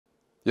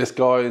Yes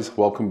guys,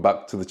 welcome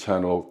back to the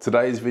channel.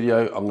 Today's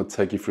video, I'm going to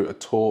take you through a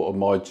tour of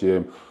my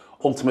gym,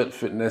 Ultimate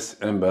Fitness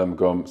in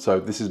Birmingham. So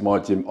this is my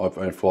gym I've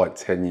owned for like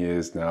 10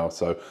 years now.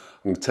 So I'm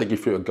going to take you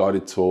through a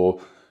guided tour,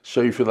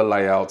 show you through the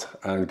layout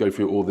and go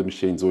through all the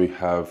machines we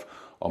have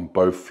on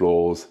both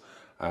floors.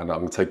 And I'm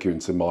going to take you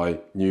into my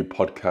new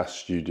podcast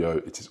studio.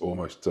 It is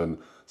almost done.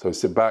 So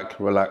sit back,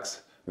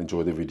 relax and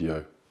enjoy the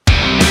video.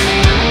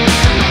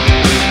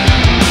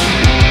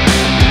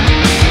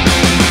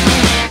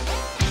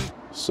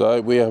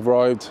 So we have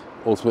arrived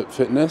Ultimate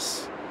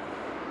Fitness.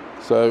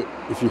 So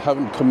if you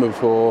haven't come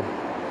before,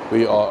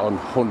 we are on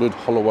 100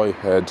 Holloway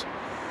Head.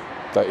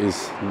 That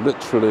is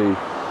literally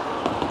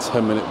a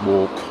 10-minute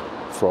walk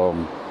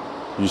from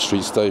U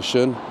Street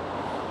Station.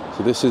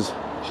 So this is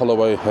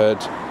Holloway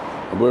Head,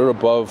 and we're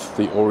above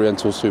the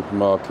Oriental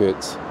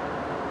Supermarket,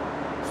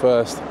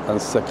 first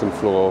and second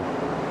floor.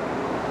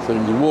 So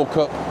when you walk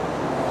up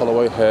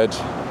Holloway Head,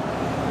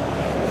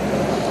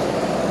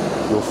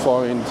 you'll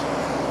find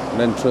an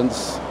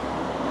entrance.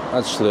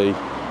 Actually,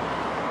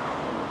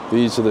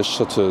 these are the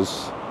shutters.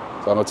 So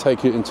I'm going to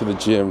take you into the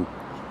gym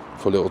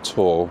for a little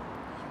tour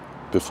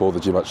before the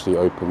gym actually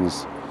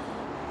opens.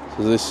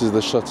 So this is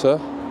the shutter.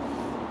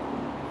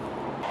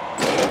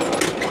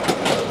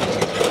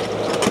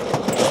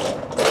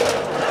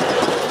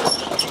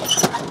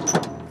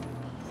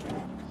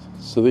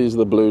 So these are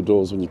the blue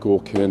doors when you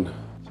walk in.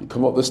 You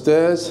come up the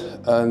stairs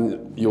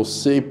and you'll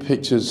see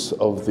pictures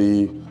of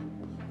the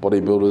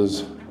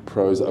bodybuilders,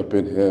 pros that have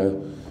been here.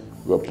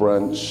 We've got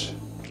Branch,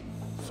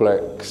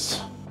 Flex,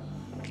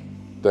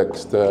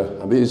 Dexter,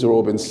 and these are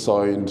all been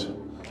signed,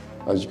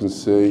 as you can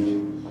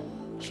see.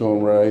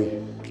 Sean Ray,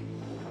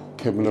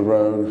 Kevin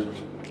Larone,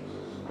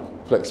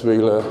 Flex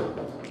Wheeler,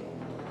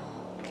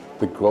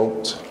 Big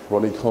Glolt,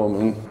 Ronnie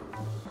Coleman,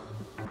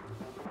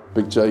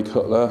 Big J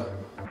Cutler.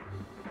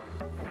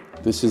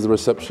 This is the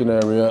reception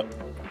area.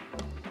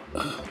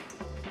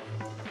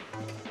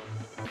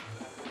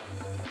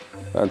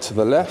 And to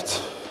the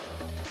left,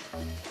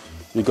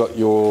 you got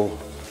your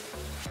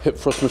hip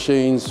thrust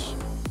machines.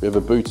 We have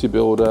a booty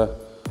builder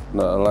and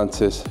an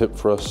Atlantis hip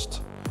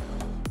thrust,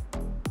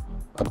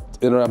 an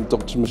inner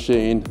abductor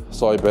machine,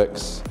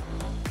 Cybex,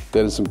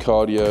 then some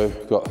cardio.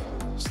 We've got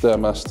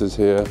Stairmasters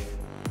here,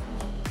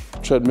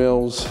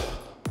 treadmills,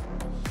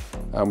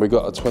 and we've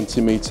got a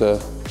 20-meter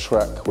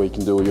track where you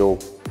can do all your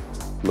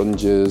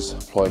lunges,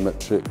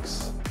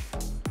 plyometrics,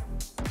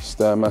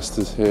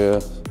 Stairmasters here,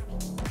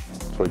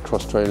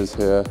 cross trainers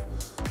here.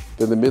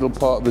 In the middle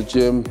part of the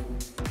gym,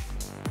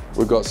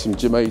 we've got some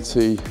Gym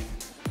 80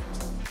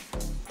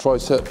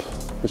 tricep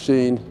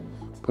machine,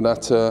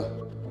 Panata,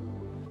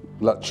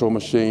 lateral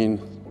machine,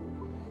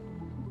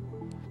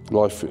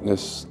 Life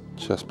Fitness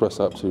chest press.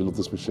 I absolutely love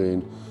this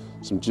machine.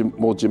 Some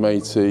more Gym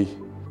 80.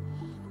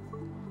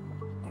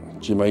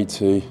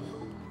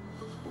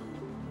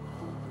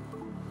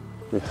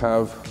 We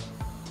have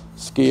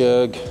ski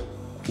erg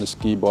and a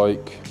ski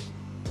bike,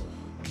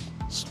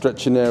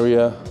 stretching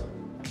area.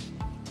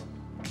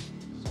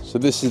 So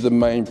this is the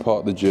main part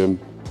of the gym.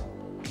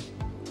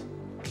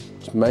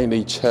 It's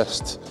mainly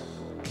chest.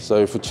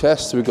 So for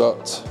chest, we've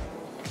got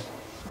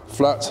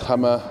flat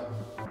hammer,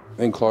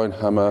 incline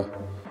hammer,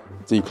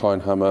 decline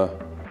hammer.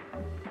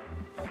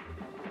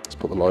 Let's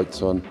put the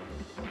lights on.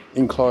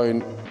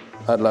 Incline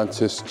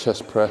Atlantis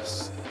chest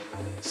press,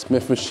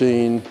 Smith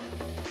machine,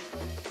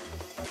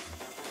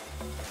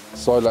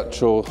 side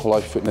lateral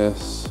Life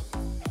Fitness,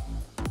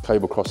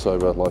 cable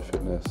crossover Life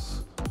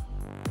Fitness,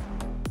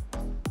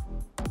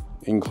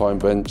 incline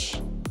bench,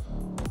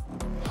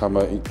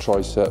 hammer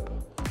tricep,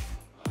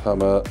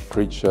 hammer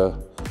preacher,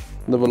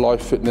 another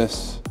Life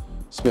Fitness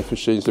Smith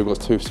machine. So we've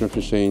got two Smith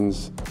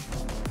machines.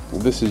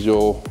 And this is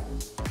your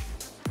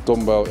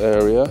dumbbell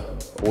area,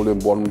 all in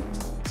one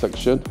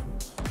section.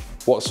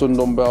 Watson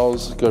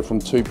dumbbells go from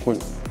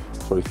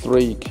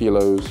 3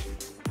 kilos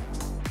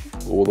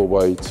all the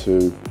way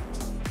to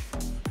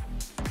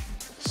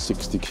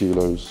 60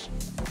 kilos.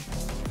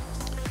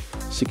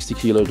 60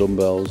 kilo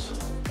dumbbells,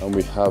 and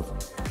we have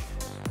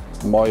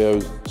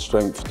Myo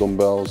strength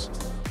dumbbells,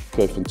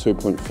 go from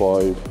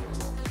 2.5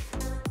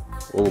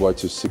 all the way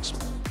to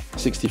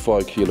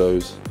 65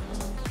 kilos.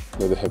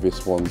 They're the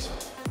heaviest ones.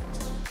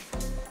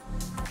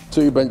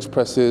 Two bench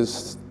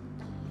presses.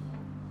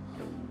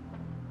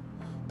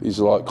 These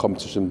are like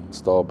competition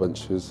style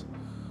benches.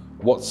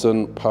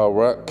 Watson power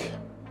rack,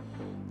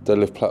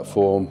 deadlift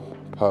platform,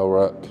 power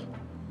rack,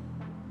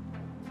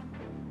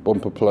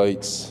 bumper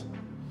plates,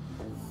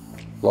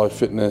 Life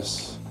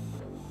Fitness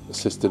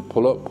assisted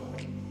pull-up,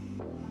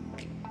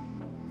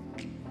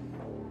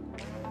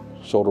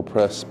 shoulder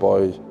press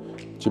by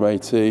Gym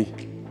 80,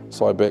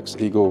 Cybex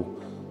Eagle,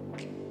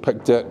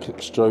 pec deck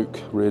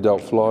stroke rear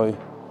delt fly,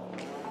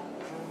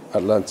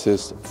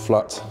 Atlantis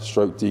flat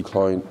stroke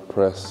decline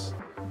press,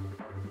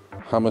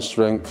 hammer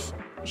strength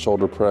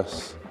shoulder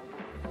press,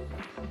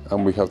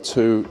 and we have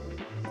two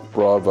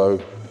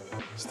Bravo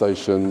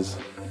stations,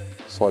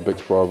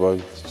 Cybex Bravo.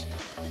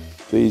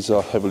 These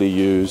are heavily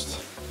used,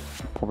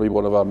 probably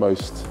one of our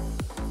most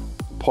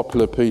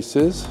popular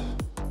pieces.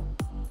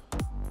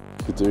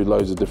 You could do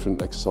loads of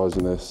different exercises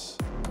in this.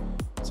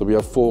 So we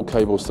have 4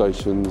 cable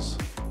stations.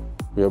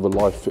 We have a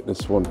live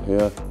fitness one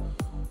here.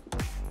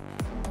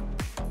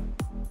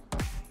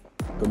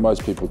 But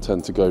most people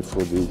tend to go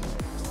for the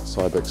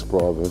Cybex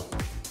Bravo.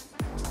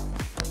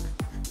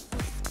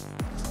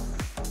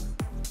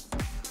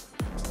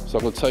 So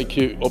I'm going to take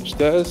you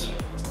upstairs.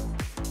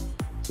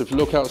 So if you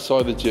look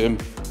outside the gym,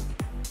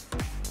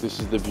 this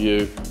is the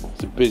view.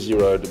 It's a busy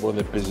road, one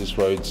of the busiest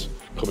roads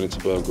coming into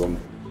Birmingham.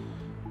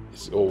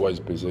 It's always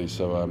busy,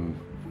 so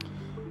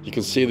you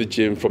can see the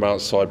gym from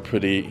outside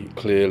pretty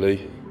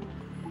clearly.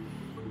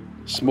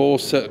 Small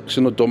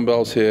section of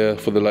dumbbells here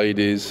for the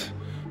ladies,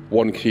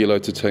 1 kilo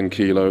to 10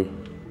 kilo.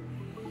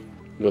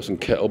 We've got some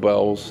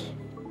kettlebells.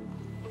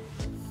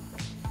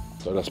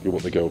 Don't ask me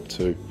what they go up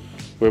to.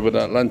 We have an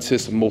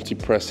Atlantis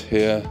multi-press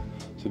here.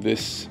 So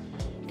this,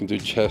 you can do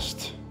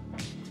chest,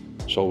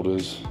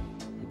 shoulders,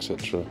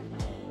 etc.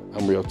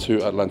 And we have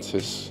 2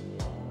 Atlantis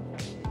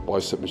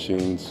bicep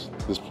machines.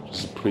 This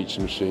is a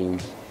preacher machine,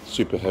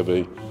 super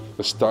heavy.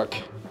 The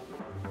stack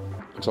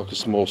looks like a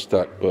small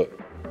stack, but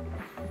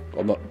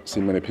I've not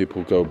seen many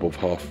people go above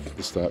half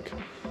the stack.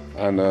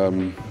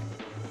 And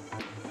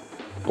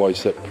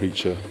bicep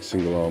preacher,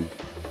 single arm.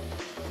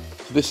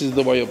 So this is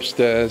the way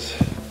upstairs.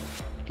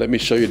 Let me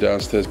show you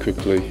downstairs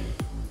quickly.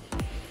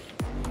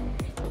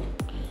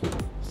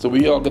 So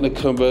we are going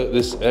to convert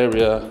this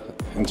area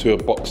into a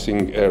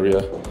boxing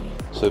area.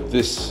 So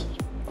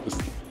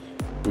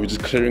we're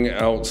just clearing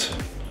it out,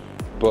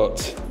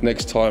 but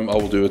next time I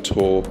will do a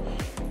tour.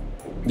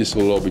 This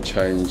will all be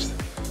changed.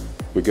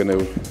 We're going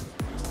to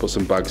put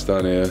some bags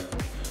down here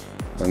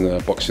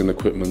and boxing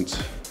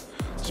equipment.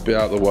 It's a bit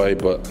out of the way,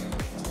 but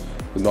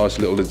a nice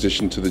little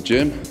addition to the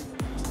gym.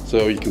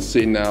 So you can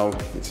see now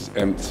it is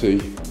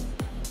empty,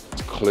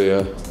 it's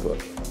clear,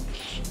 but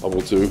I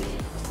will do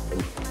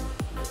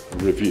a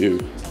review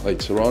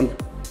later on.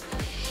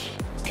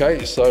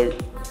 Okay, so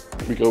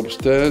we go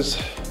upstairs.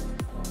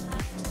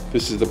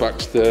 This is the back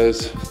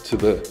stairs to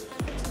the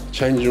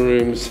changing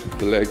rooms,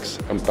 the legs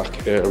and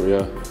back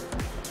area.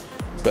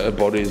 Better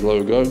Bodies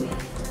logo.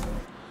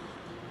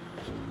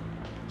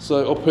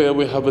 So up here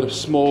we have a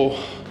small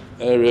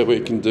area where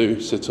you can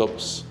do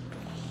sit-ups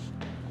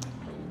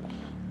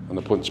and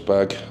a punch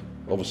bag.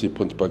 Obviously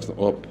punch bag's not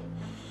up.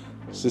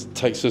 So this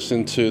takes us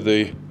into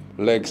the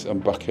legs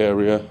and back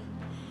area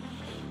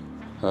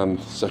and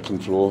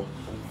second floor.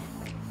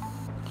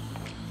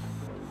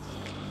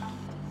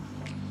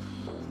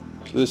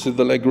 So this is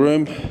the leg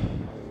room.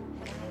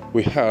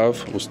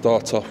 We'll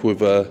start off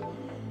with a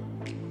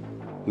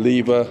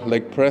lever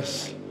leg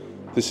press.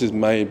 This is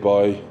made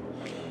by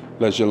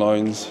Leisure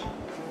Lines.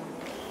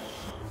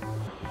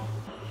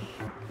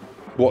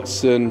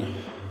 Watson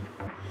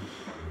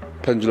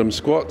pendulum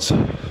squat.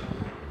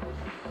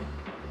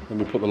 Let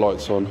me put the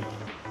lights on.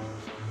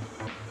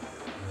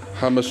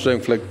 Hammer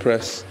strength leg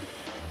press.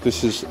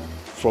 This is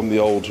from the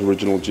old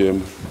original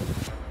gym.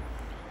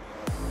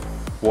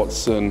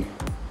 Watson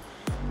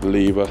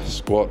lever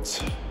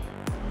squat.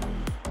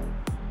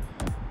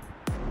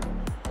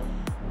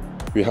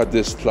 We had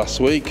this last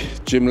week.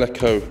 Jim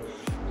Lecco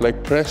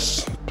leg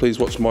press. Please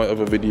watch my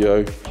other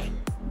video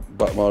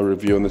about my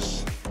review on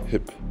this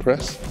hip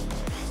press.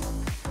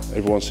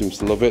 Everyone seems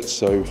to love it,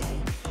 so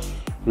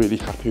really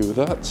happy with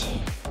that.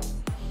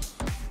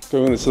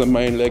 Going into the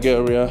main leg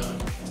area,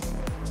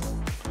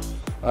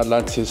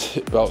 Atlantis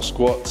hip belt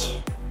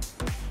squat,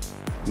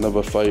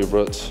 another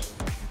favourite.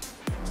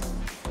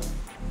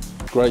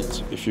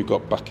 Great if you've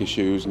got back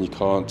issues and you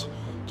can't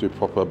do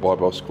proper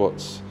barbell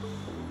squats.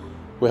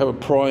 We have a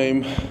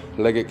prime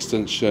leg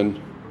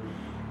extension,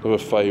 another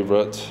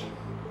favourite,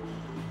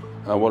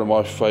 and one of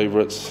my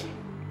favourites,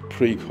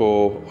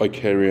 pre-core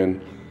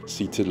Icarian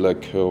seated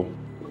leg curl.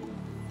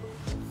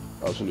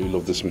 Absolutely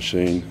love this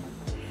machine.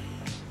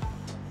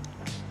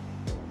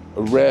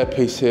 A rare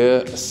piece here,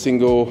 a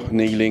single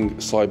kneeling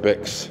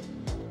Cybex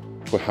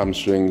for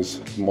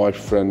hamstrings. My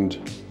friend,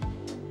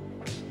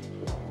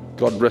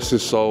 God rest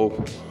his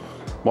soul,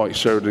 Mike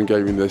Sheridan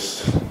gave me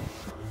this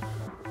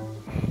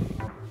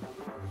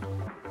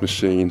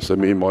machine. So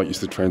me and Mike used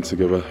to train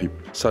together. He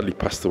sadly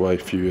passed away a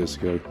few years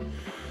ago,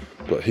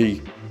 but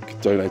he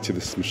donated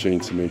this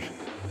machine to me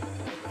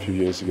a few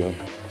years ago.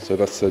 So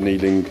that's a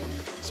kneeling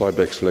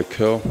Cybex leg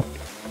curl.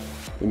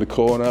 In the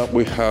corner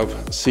we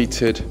have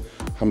seated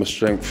hammer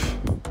strength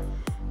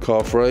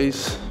calf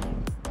raise,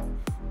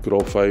 good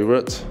old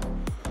favourite.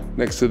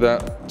 Next to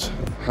that,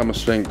 hammer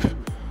strength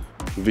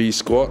V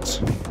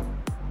squat,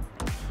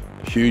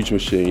 huge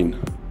machine.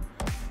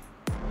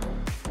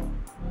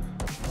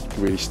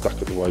 Really stack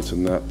up the weight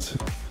on that.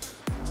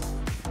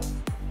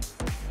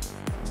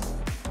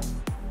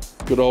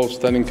 Good old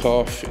standing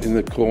calf in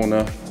the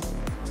corner,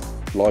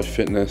 Life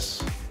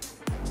Fitness.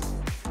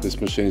 This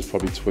machine is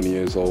probably 20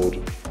 years old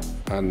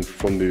and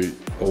from the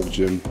old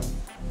gym.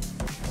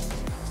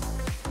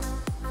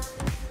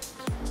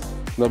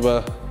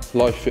 Another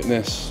Life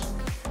Fitness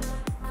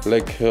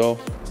leg curl,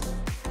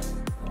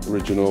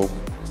 original.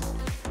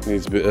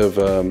 Needs a bit of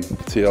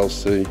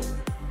TLC,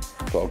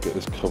 but I'll get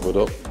this covered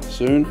up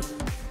soon.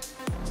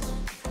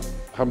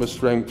 hammer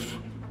strength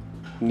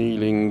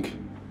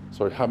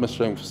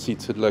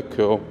seated leg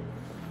curl,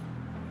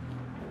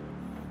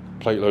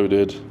 plate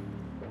loaded.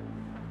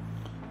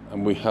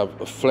 And we have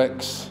a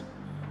flex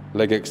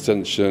leg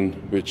extension,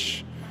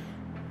 which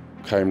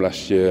came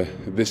last year.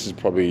 This is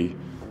probably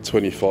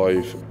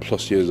 25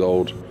 plus years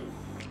old,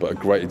 but a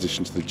great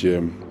addition to the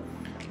gym.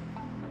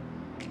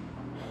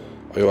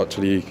 I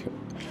actually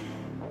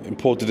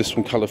imported this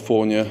from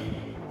California,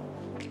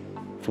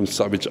 from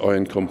Savage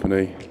Iron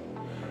Company,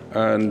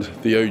 and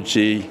the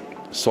OG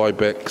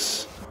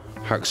Cybex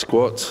hack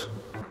squat.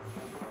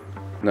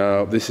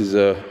 Now this is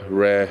a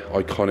rare,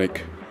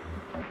 iconic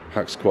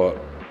hack squat,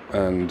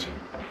 and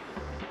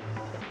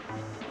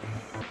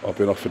I've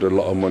been offered a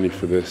lot of money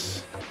for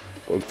this,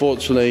 but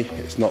unfortunately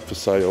it's not for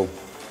sale,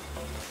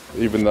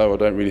 even though I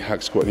don't really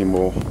hack squat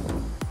anymore.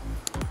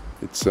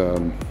 It's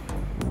a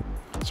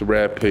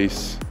rare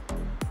piece,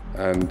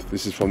 and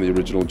this is from the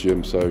original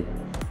gym, so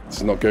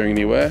it's not going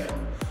anywhere.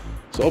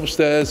 So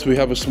upstairs we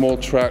have a small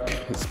track.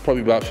 It's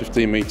probably about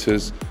 15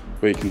 meters,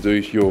 where you can do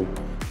your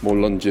more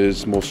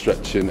lunges, more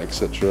stretching,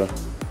 etc.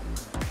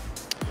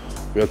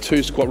 We have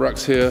 2 squat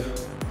racks here,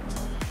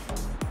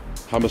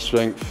 hammer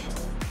strength,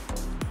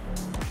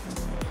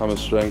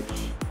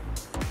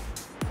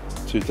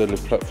 2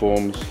 deadlift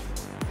platforms.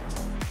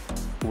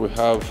 We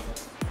have,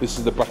 this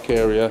is the back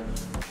area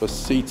for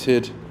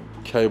seated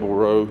cable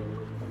row,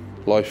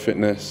 Life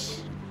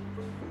Fitness,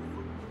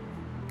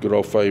 good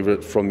old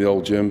favourite from the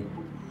old gym.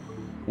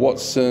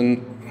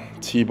 Watson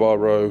T-bar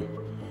row.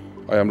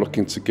 I am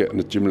looking to get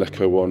the Gym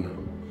Leco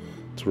one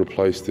to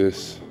replace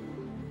this.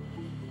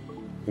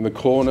 In the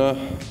corner,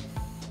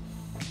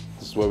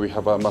 this is where we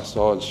have our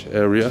massage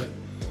area,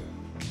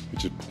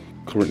 which is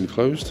currently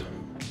closed.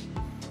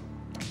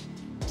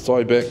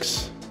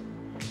 Cybex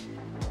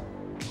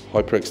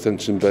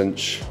hyperextension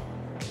bench,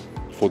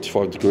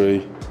 45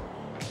 degree.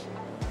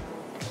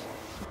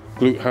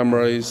 Glute ham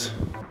raise.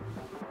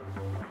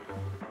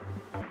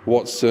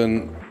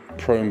 Watson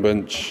prone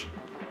bench.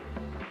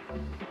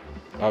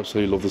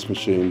 Absolutely love this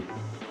machine,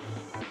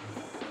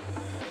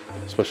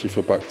 especially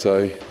for back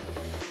day.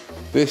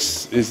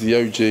 This is the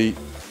OG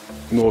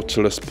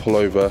Nautilus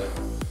pullover,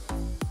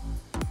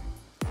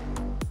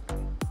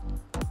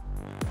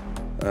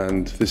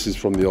 and this is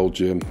from the old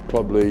gym,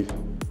 probably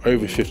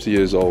over 50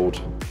 years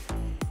old.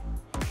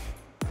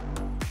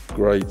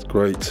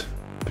 Great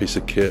piece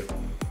of kit.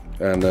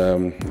 And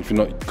if you've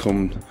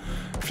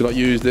not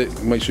used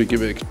it, make sure you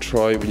give it a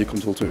try when you come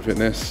to Ultimate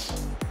Fitness.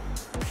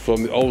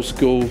 From the old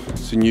school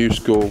to new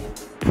school,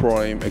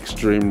 prime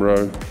extreme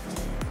row,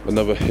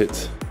 another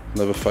hit,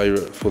 another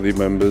favourite for the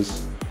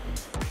members.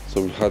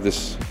 So we've had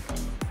this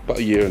about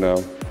a year now,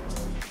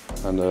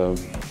 and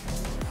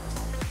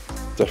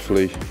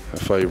definitely a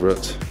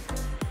favourite.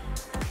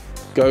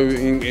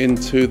 Going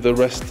into the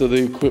rest of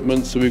the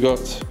equipment, so we got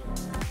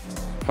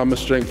hammer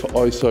strength for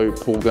ISO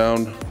pull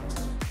down.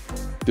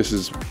 This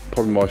is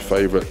probably my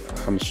favourite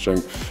hammer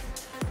strength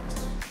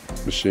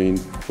machine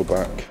for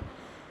back.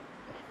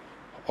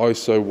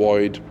 ISO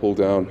wide pull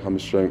down hammer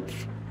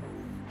strength.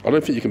 I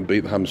don't think you can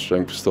beat the hammer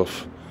strength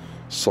stuff.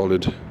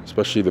 Solid,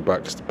 especially the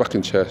back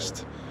and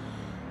chest.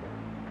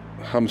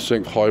 Hammer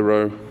strength high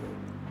row.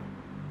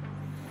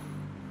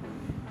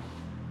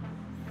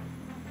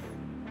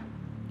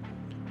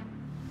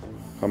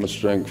 Hammer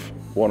strength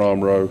one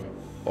arm row,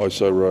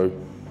 ISO row.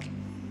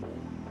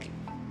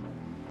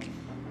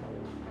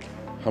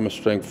 Hammer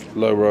strength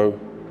low row.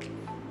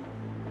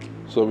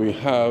 So we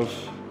have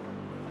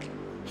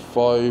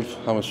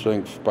 5 hammer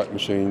strength back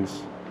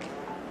machines.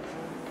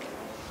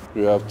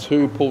 We have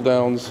 2 pull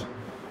downs,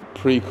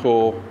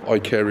 pre-core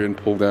Icarian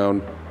pull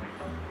down,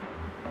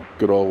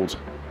 good old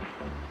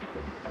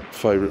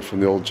favourite from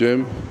the old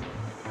gym.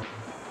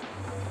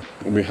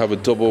 And we have a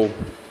double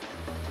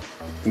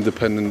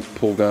independent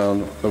pull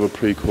down, another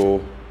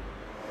pre-core.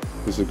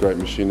 This is a great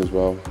machine as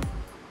well,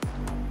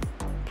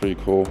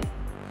 pre-core.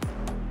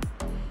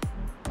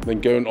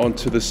 Then going on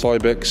to the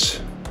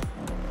Cybex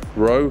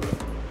row.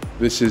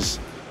 This is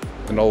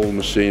an old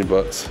machine,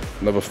 but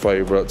another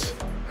favourite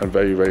and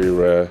very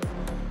rare.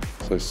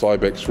 So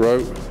Cybex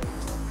row.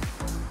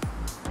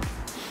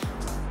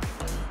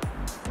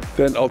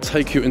 Then I'll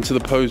take you into the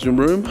posing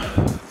room.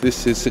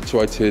 This is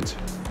situated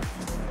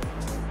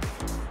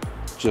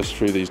just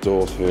through these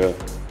doors here,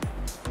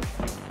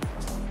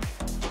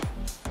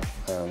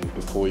 and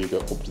before you go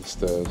up the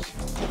stairs.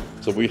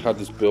 So we had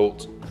this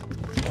built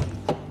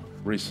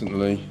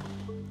recently.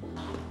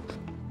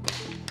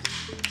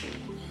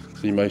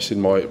 So you may have seen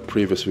my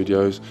previous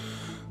videos.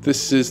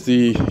 This is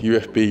the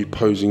UFB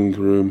posing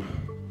room.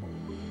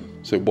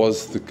 So it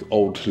was the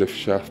old lift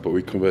shaft, but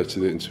we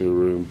converted it into a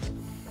room.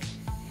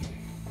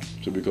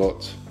 So we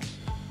got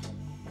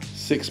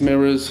 6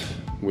 mirrors.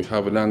 We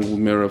have an angled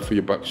mirror for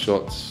your back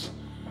shots.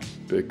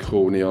 Bit of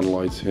cool neon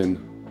lighting.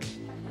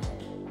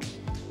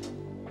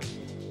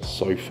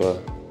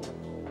 Sofa.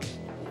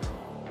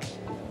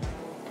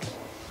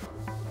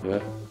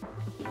 Yeah.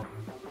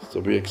 So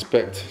we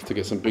expect to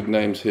get some big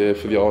names here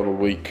for the Arnold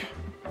week.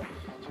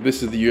 So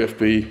this is the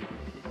UFB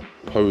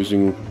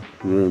posing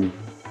room.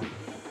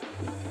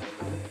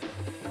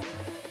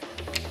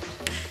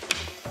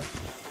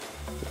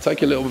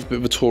 take a little bit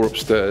of a tour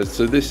upstairs.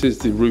 So this is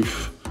the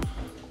roof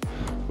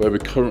where we're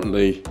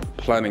currently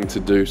planning to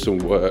do some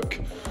work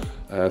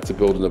to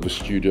build another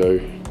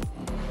studio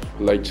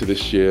later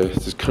this year.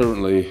 This is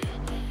currently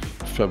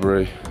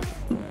February,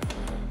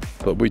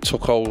 but we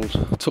took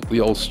the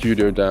old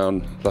studio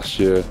down last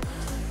year,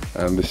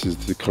 and this is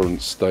the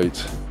current state,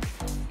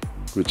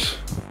 which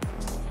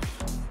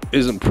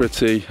isn't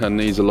pretty and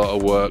needs a lot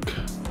of work,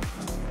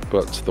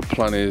 but the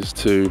plan is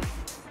to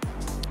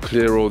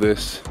clear all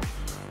this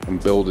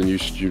and build a new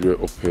studio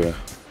up here,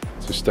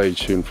 so stay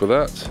tuned for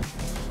that.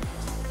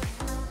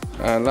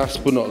 And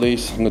last but not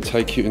least, I'm going to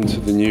take you into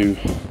the new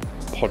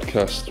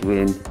podcast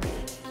room,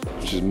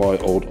 which is my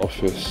old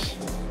office,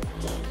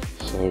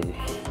 so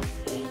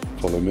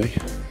follow me.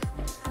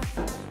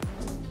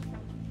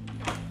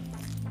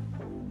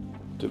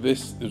 So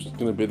this is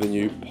going to be the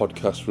new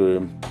podcast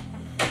room.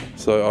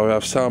 So I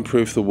have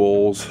soundproofed the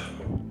walls,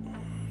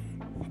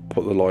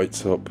 put the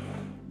lights up.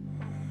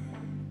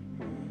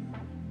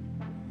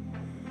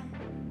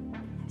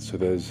 So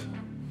there's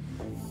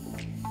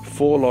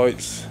 4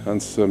 lights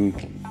and some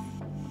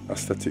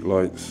aesthetic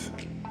lights,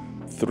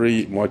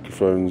 3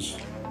 microphones,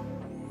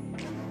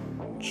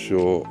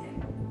 short,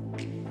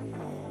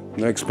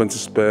 no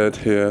expenses spared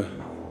here.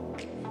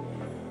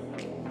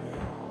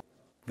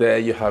 There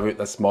you have it,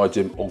 that's my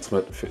gym,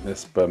 Ultimate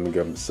Fitness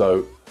Birmingham.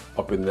 So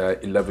I've been there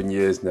 11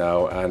 years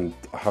now, and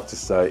I have to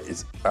say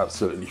it's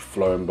absolutely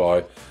flown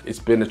by. It's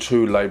been a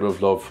true labour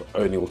of love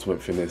owning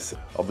Ultimate Fitness.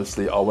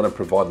 Obviously I want to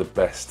provide the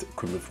best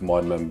equipment for my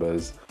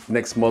members.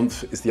 Next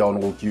month is the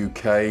Arnold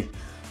UK,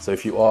 so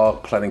if you are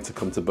planning to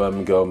come to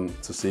Birmingham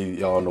to see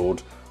the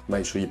Arnold,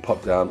 make sure you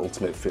pop down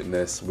Ultimate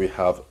Fitness. We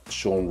have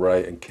Sean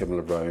Ray and Kim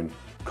Lavone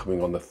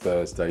coming on the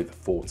Thursday the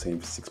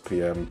 14th, 6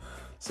 p.m.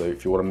 So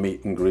if you want to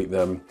meet and greet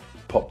them,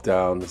 pop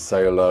down,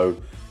 say hello,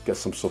 get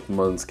some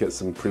supplements, get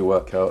some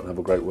pre-workout and have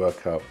a great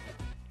workout.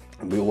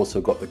 And we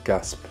also got the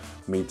GASP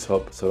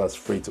meetup, so that's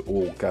free to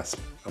all GASP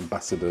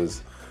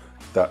ambassadors.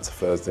 That's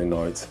Thursday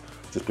night,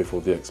 just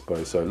before the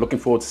expo. So looking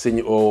forward to seeing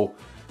you all.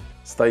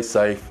 Stay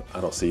safe,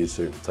 and I'll see you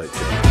soon. Take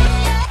care.